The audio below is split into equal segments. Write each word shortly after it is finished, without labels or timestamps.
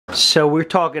So we're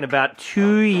talking about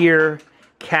 2-year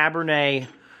Cabernet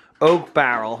oak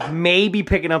barrel, maybe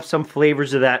picking up some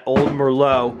flavors of that old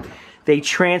Merlot. They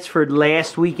transferred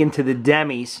last week into the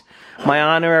demis. My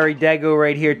honorary Dago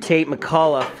right here, Tate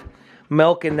McCullough,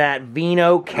 milking that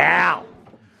Vino Cal.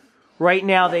 Right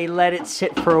now they let it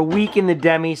sit for a week in the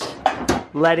demis,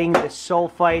 letting the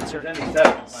sulfites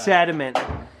or sediment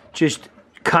just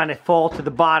kind of fall to the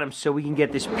bottom so we can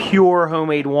get this pure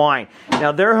homemade wine.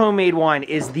 Now their homemade wine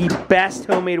is the best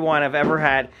homemade wine I've ever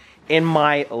had in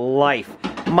my life.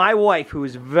 My wife, who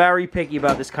is very picky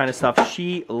about this kind of stuff,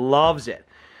 she loves it.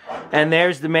 And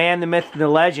there's the man, the myth, and the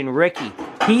legend, Ricky.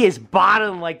 He is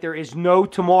bottling like there is no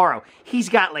tomorrow. He's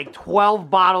got like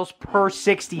 12 bottles per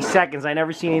 60 seconds. I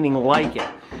never seen anything like it.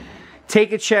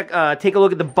 Take a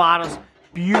look at the bottles.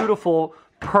 Beautiful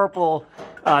purple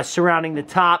surrounding the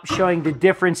top, showing the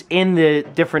difference in the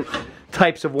different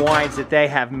types of wines that they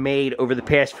have made over the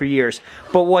past few years.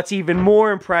 But what's even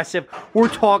more impressive, we're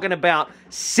talking about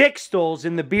sixtels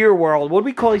in the beer world. What do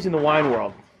we call these in the wine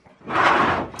world?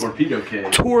 Torpedo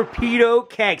kegs. Torpedo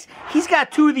kegs. He's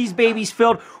got 2 of these babies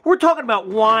filled. We're talking about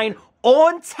wine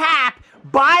on tap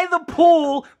by the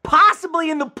pool,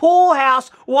 possibly in the pool house,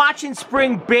 watching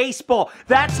spring baseball.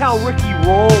 That's how Ricky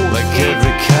rolls. Like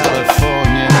every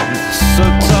Californian, so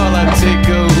tall I take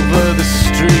over the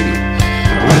street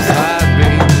with high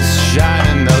beams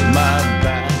shining up my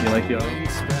back. You like the other?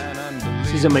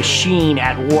 This is a machine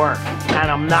at work, and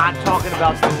I'm not talking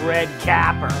about the red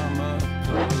capper.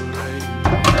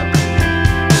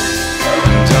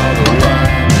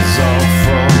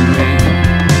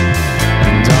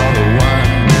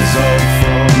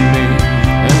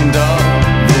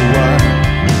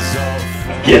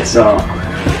 Get some.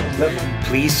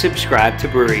 Please subscribe to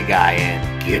Brewery Guy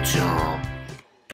and get some.